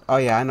 Oh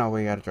yeah, I know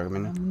we got a drug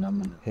menu.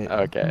 Hit.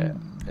 Okay.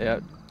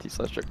 Yeah,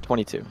 T/drug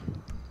 22.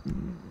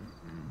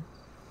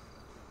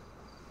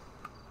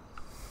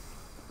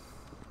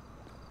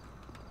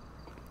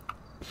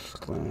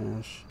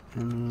 Slash.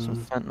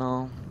 Some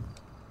fentanyl.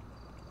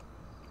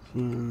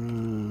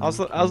 How's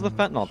the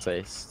fentanyl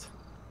taste?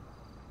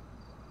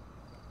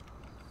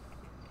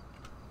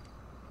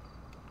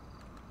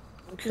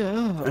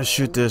 Let's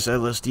shoot this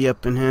LSD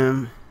up in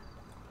him.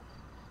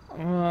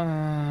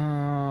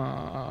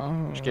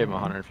 Just gave him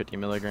 150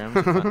 milligrams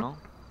of fentanyl.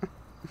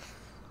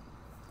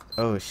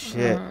 Oh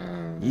shit!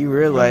 You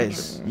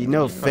realize you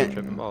know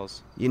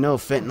fentanyl.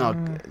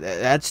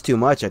 That's too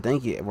much. I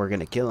think we're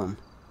gonna kill him.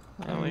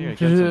 Yeah, well, you're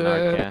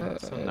gonna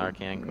get some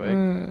Narcan quick.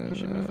 You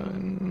should be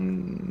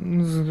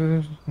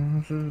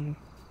fine.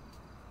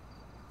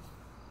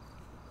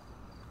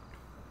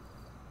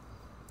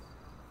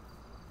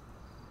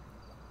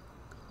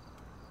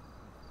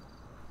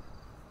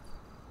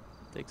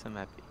 Take some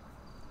epi.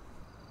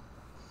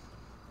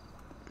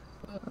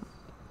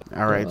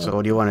 All right. So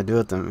what do you want to do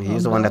with him?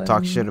 He's the one that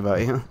talks shit about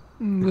you.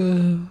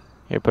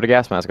 Here, put a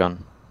gas mask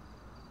on.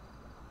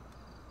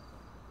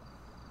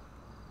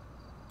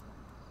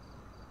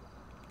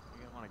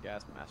 You're gonna want a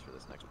gas mask for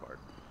this next part.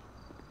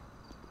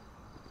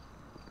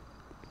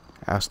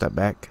 I'll step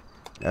back.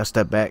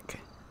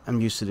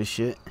 I'm used to this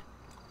shit.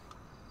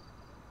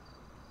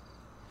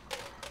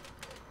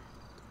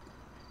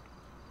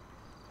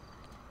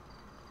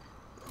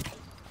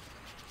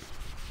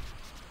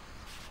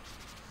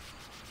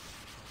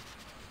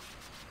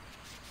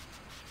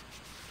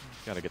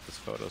 Gotta get this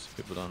photo so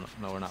people don't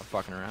know we're not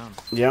fucking around.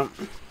 Yep.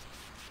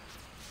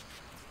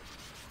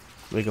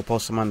 We could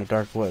post them on the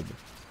dark web.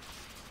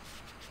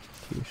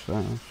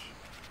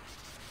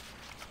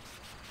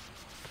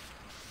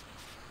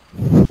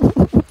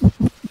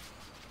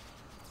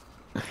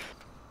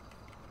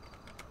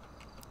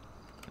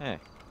 Hey,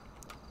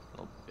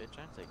 little bitch,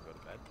 I'd say go to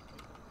bed.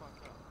 Wake the fuck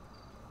up.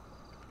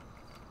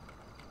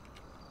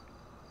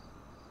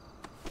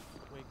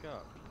 Wake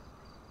up.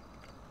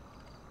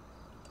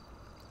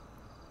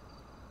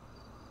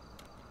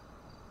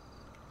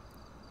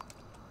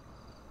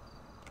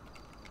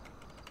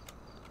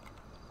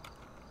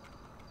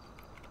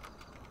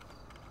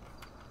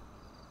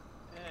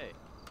 Hey,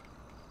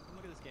 come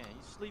look at this guy.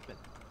 He's sleeping.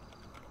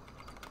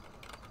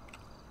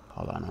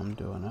 Hold on, I'm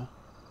doing it.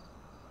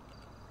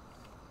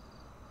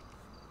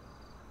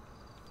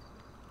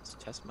 Let's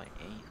test my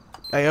aim.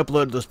 I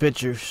uploaded those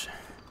pictures.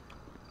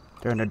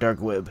 They're in the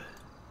dark web.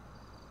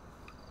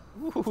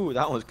 Ooh,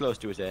 that one's close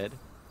to his head.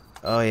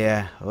 Oh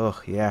yeah. Oh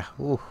yeah.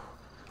 Ooh.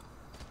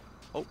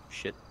 Oh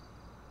shit.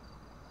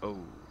 Oh.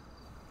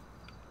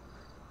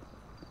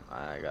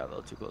 I got a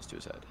little too close to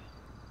his head.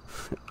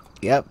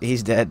 Yep,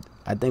 he's dead.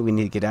 I think we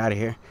need to get out of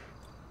here.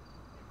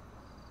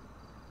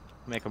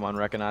 Make him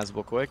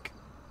unrecognizable quick.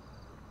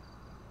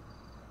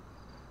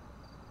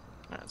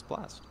 Let's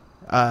blast.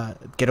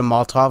 Get a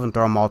Molotov and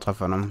throw a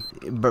Molotov on him.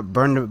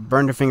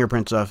 Burn the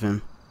fingerprints off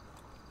him.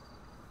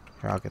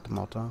 Here, I'll get the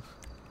Molotov.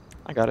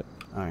 I got it.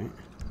 All right.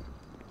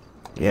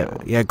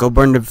 Yeah. Go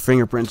burn the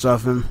fingerprints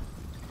off him.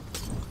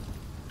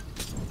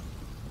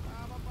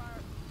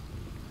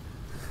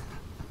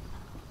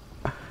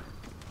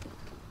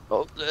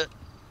 Oh.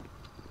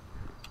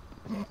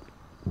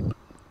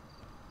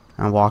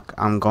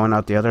 I'm going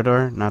out the other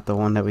door, not the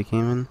one that we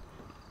came in.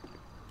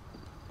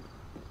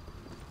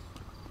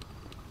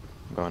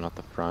 I'm going out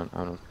the front.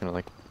 I'm just gonna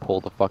like pull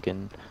the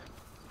fucking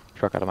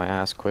truck out of my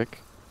ass quick.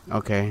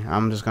 Okay,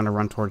 I'm just gonna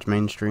run towards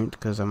Main Street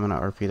because I'm gonna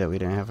RP that we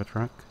didn't have a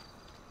truck.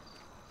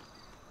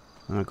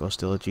 I'm gonna go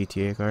steal a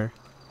GTA car.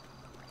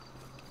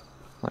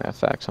 Oh yeah,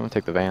 facts. I'm gonna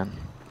take the van.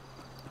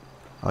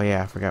 Oh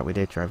yeah, I forgot we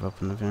did drive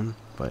up in the van.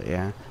 But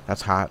yeah,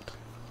 that's hot.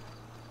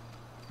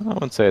 I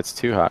wouldn't say it's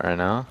too hot right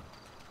now.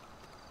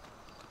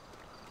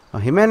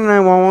 Well, he made a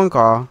 911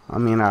 call. I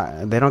mean,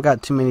 they don't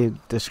got too many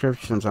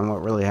descriptions on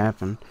what really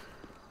happened.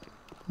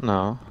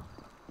 No.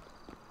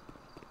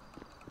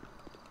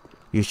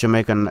 You should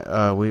make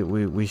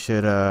we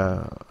should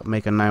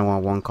make a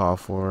 911 call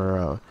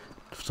for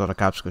so the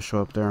cops could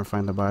show up there and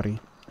find the body.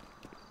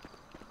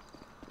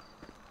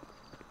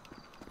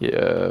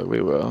 Yeah, we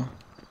will.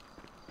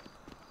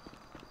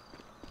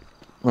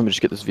 Let me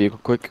just get this vehicle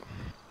quick.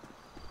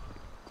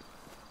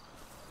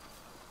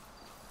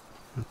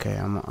 Okay,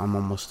 I'm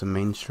almost to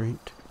Main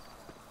Street.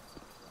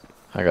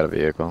 I got a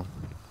vehicle.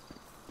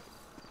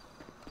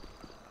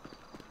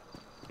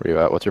 Where you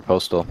at? What's your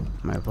postal?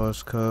 My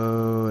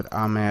postcode,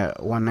 I'm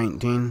at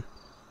 119.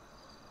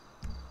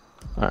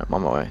 Alright, I'm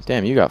on my way.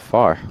 Damn, you got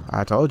far.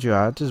 I told you,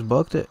 I just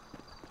booked it.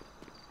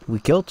 We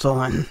killed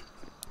someone.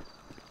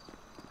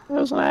 It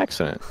was an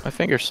accident. My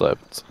finger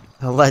slipped.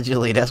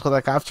 Allegedly, that's what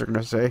the cops are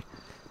gonna say.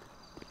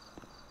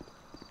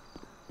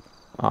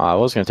 Oh, I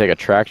was gonna take a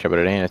tractor, but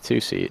it ain't a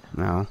two-seat.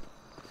 No.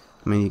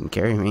 I mean, you can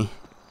carry me.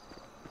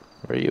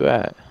 Where you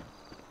at?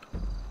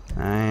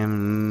 I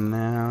am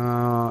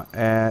now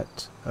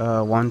at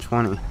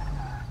 120.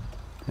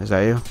 Is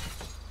that you?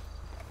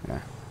 Yeah.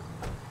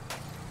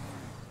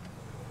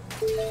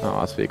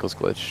 Oh, this vehicle's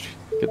glitched.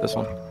 Get this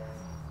one.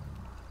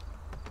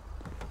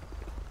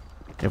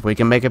 If we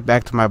can make it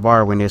back to my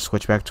bar, we need to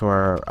switch back to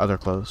our other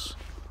clothes.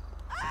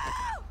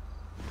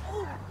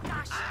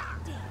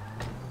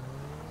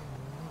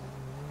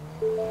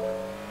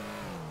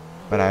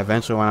 But I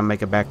eventually want to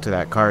make it back to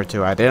that car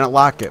too. I didn't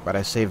lock it, but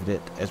I saved it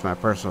as my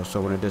personal so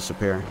it wouldn't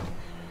disappear.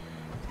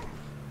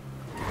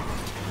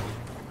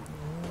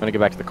 Wanna get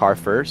back to the car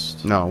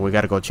first? No, we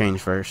gotta go change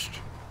first.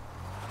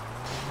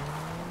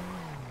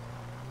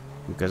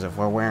 Because if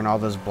we're wearing all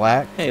this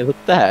black... Hey, look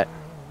at that.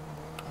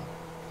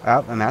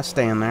 Oh, and that's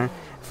staying there.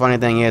 Funny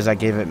thing is, I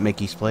gave it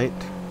Mickey's plate.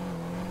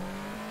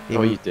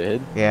 Oh, you did?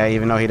 Yeah,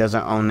 even though he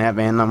doesn't own that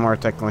van no more,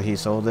 technically he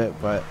sold it,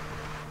 but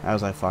I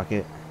was like, fuck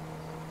it.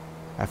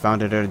 I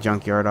found it at a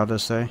junkyard, I'll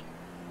just say.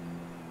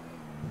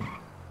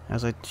 I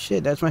was like,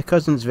 shit, that's my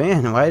cousin's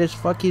van. Why the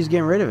fuck he's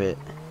getting rid of it?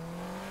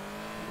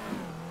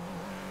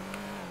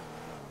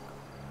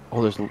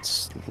 Oh, there's...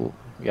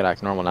 We gotta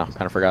act normal now.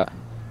 Kinda forgot.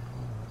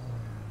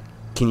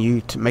 Can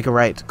you make a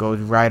right? Go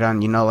right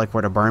on, you know, like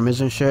where the berm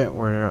is and shit?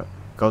 Where,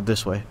 go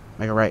this way.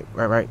 Make a right.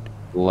 Right.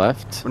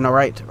 Left? No,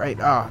 right.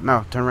 Oh,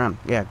 no, turn around.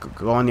 Yeah,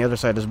 go on the other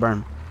side of this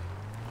berm.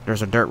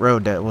 There's a dirt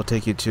road that will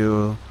take you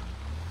to...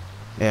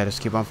 Yeah,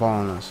 just keep on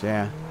following us,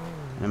 yeah.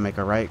 And make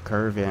a right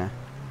curve, yeah.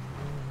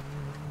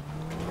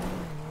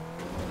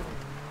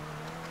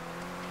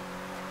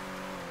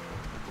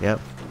 Yep.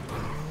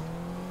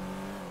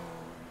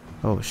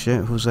 Oh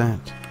shit, who's that?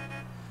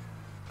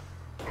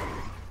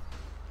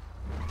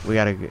 We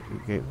gotta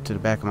get to the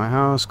back of my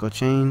house, go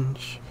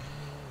change.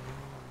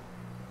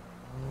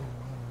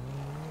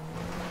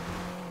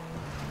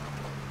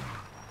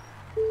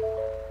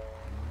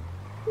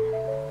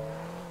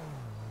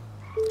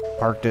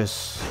 Park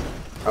this.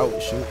 Oh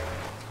shit.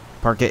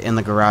 Park it in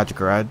the garage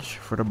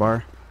for the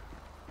bar.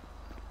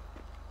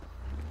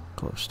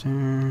 Go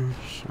upstairs.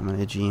 I'm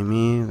gonna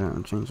GME, then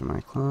I'm changing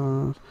my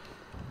clothes.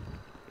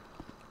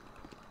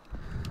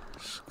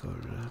 Let's go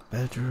to the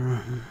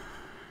bedroom.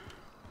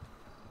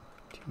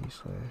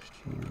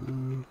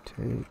 T/GME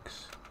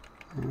takes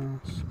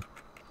ass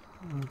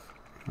off.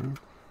 Okay.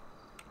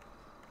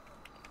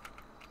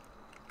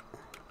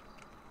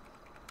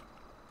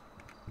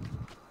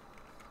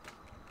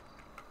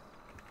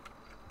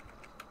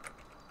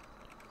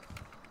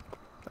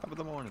 Top of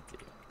the morning to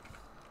you.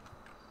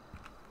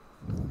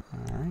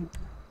 Alright.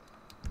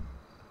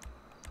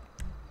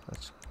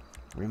 Let's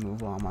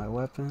remove all my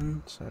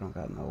weapons. I don't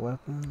got no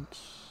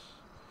weapons.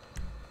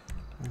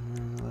 And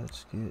then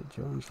let's get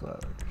Jones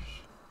Flowers.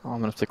 Oh, I'm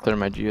gonna have to clear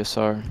my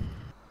GSR.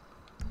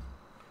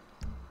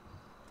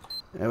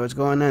 Hey, what's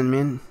going on,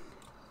 man?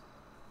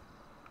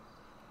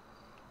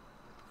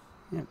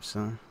 Yep,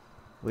 so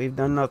we've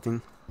done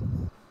nothing.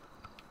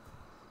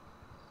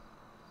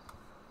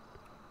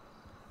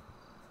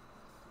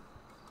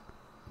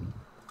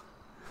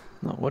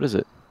 No, what is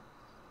it?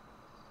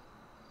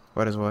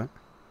 What is what?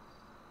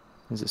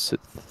 Is it sit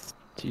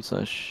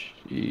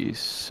T/E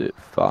sit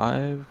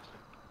 5?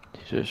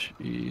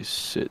 T/E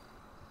sit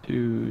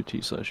 2?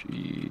 T/E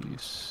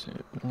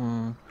sit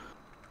 1?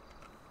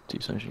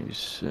 T/E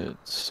sit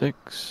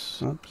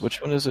 6? Oops.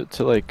 Which one is it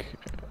to like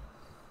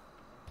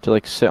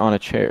sit on a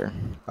chair?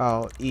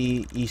 Oh,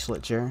 E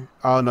slit chair.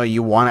 Oh no,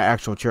 you want an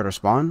actual chair to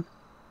spawn?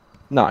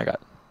 No, I got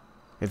it.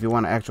 If you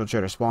want an actual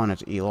chair to spawn,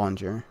 it's E lawn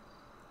chair.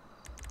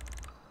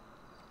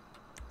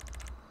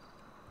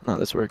 No,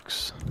 this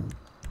works.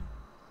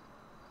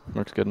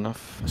 Works good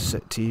enough.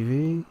 Set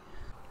TV.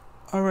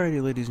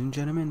 Alrighty, ladies and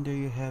gentlemen, there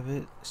you have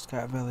it.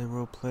 Scott Valley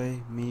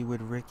Roleplay, me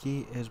with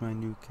Ricky as my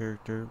new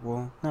character.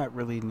 Well, not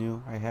really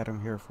new. I had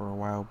him here for a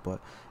while, but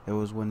it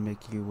was when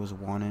Mickey was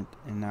wanted,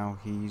 and now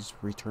he's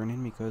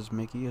returning because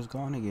Mickey is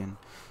gone again.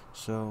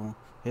 So,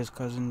 his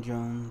cousin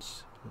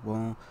Jones,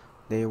 well,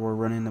 they were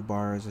running the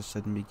bar, as I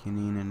said in the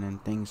beginning, and then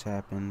things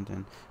happened,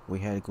 and we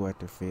had to go at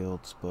their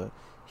fields, but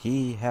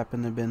he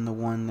happened to have been the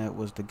one that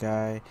was the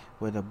guy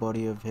with a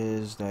buddy of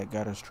his that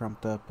got us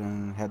trumped up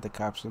and had the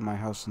cops in my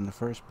house in the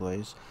first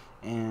place.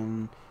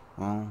 And,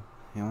 well,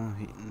 you know,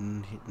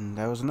 and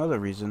that was another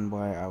reason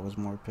why I was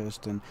more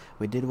pissed. And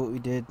we did what we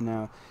did.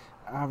 Now,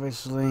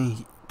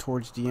 obviously,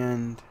 towards the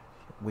end,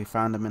 we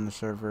found him in the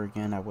server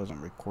again. I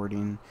wasn't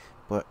recording,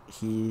 but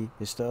he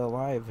is still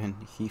alive, and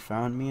he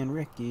found me and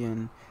Ricky,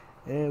 and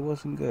it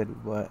wasn't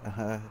good. But,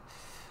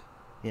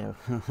 yeah,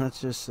 let's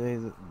just say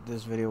that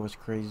this video was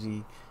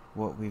crazy,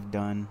 what we've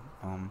done.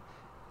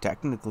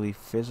 Technically,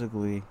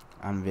 physically,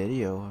 on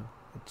video,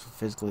 it's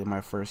physically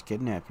my first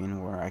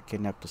kidnapping where I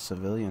kidnapped a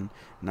civilian,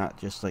 not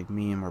just like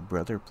me and my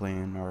brother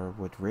playing, or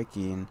with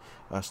Ricky and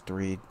us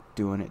three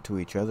doing it to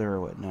each other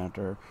or whatnot,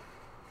 or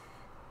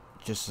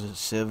just a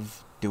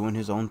civ doing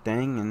his own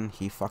thing and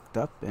he fucked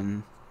up,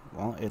 and,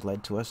 well, it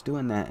led to us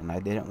doing that, and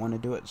I didn't want to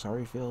do it.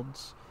 Sorry,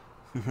 Fields.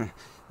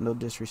 No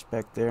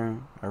disrespect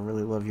there. I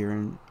really love your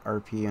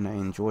RP, and I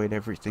enjoyed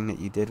everything that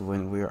you did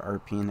when we were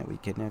RPing that we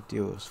kidnapped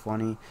you. It was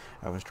funny.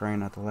 I was trying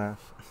not to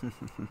laugh.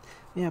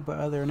 Yeah, but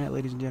other than that,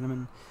 ladies and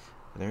gentlemen,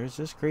 there's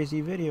this crazy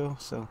video.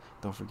 So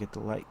don't forget to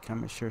like,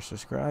 comment, share,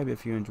 subscribe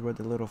if you enjoyed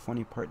the little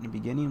funny part in the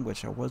beginning,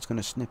 which I was going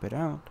to snip it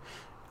out.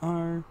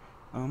 Or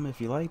if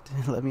you liked,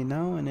 let me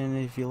know. And then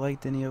if you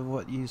liked any of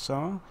what you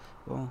saw,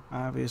 well,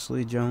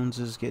 obviously Jones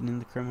is getting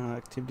into criminal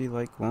activity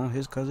like, well,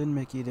 his cousin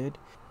Mickey did.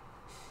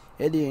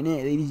 Other than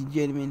that, ladies and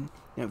gentlemen,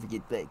 don't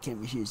forget to like,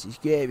 comment, share,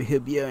 subscribe. I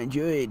hope y'all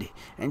enjoyed.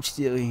 I'm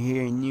still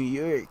here in New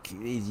York,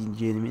 ladies and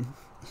gentlemen.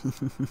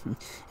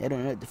 I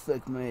don't know what the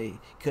fuck my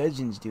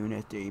cousin's doing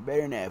out there. You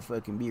better not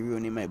fucking be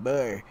ruining my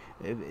bar.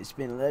 I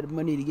spent a lot of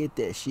money to get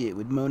that shit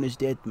with Mona's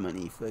death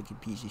money, fucking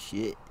piece of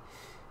shit.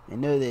 I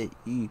know that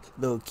you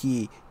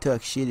low-key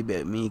talk shit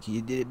about me because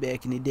you did it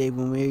back in the day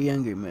when we were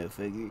younger,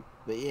 motherfucker.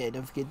 But yeah,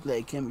 don't forget to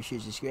like, comment,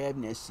 share, subscribe,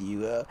 and I'll see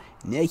you all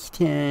next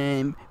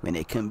time when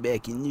I come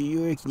back in New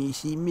York and you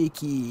see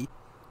Mickey.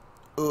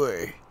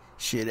 Or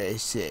should I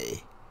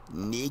say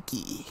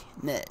Nicky,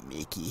 not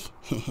Mickey.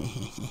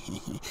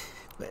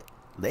 But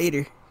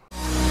later.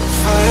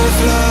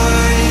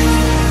 Firefly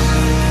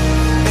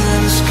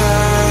in the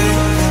sky.